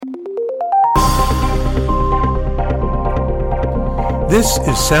This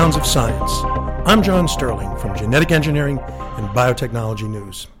is Sounds of Science. I'm John Sterling from Genetic Engineering and Biotechnology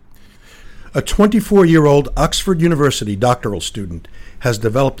News. A 24-year-old Oxford University doctoral student has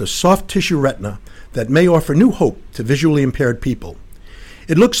developed a soft tissue retina that may offer new hope to visually impaired people.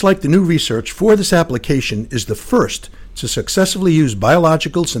 It looks like the new research for this application is the first to successfully use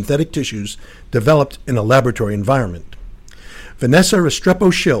biological synthetic tissues developed in a laboratory environment. Vanessa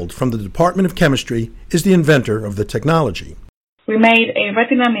Restrepo-Schild from the Department of Chemistry is the inventor of the technology. We made a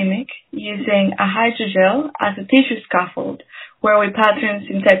retina mimic using a hydrogel as a tissue scaffold where we patterned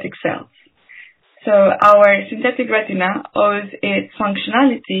synthetic cells. So our synthetic retina owes its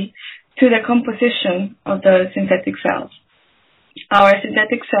functionality to the composition of those synthetic cells. Our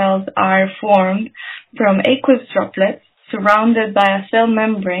synthetic cells are formed from aqueous droplets surrounded by a cell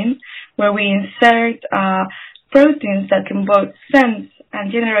membrane where we insert proteins that can both sense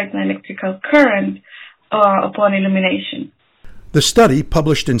and generate an electrical current upon illumination. The study,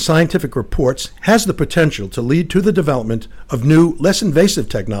 published in Scientific Reports, has the potential to lead to the development of new, less invasive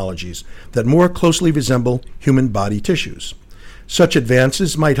technologies that more closely resemble human body tissues. Such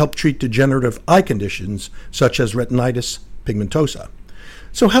advances might help treat degenerative eye conditions such as retinitis pigmentosa.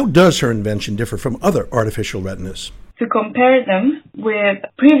 So how does her invention differ from other artificial retinas? To compare them with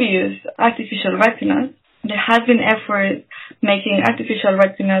previous artificial retinas, there has been effort making artificial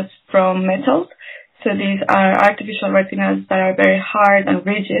retinas from metals. So these are artificial retinas that are very hard and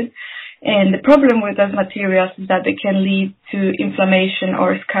rigid. And the problem with those materials is that they can lead to inflammation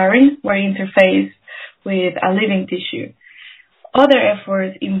or scarring where you interface with a living tissue. Other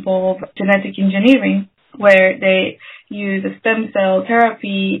efforts involve genetic engineering, where they use a stem cell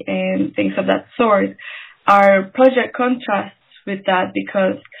therapy and things of that sort. Our project contrasts with that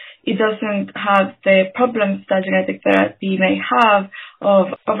because it doesn't have the problems that genetic therapy may have of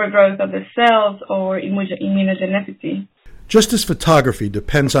overgrowth of the cells or immunogenicity. Just as photography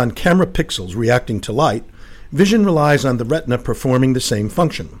depends on camera pixels reacting to light, vision relies on the retina performing the same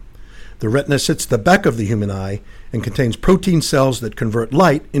function. The retina sits at the back of the human eye and contains protein cells that convert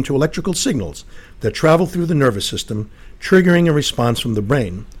light into electrical signals that travel through the nervous system, triggering a response from the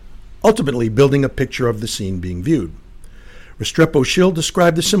brain, ultimately building a picture of the scene being viewed. Restrepo-Schild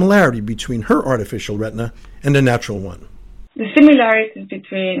described the similarity between her artificial retina and a natural one. The similarities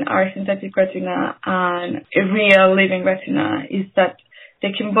between our synthetic retina and a real living retina is that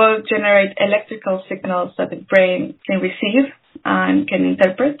they can both generate electrical signals that the brain can receive and can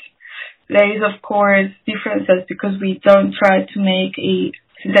interpret. There is, of course, differences because we don't try to make a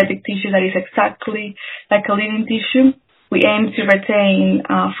synthetic tissue that is exactly like a living tissue. We aim to retain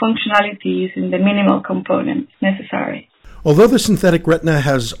functionality using the minimal components necessary. Although the synthetic retina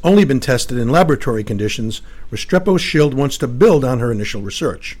has only been tested in laboratory conditions, Restrepo-Schild wants to build on her initial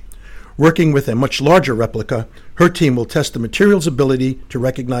research. Working with a much larger replica, her team will test the material's ability to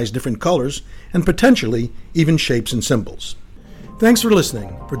recognize different colors and potentially even shapes and symbols. Thanks for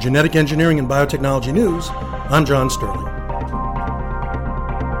listening. For Genetic Engineering and Biotechnology News, I'm John Sterling.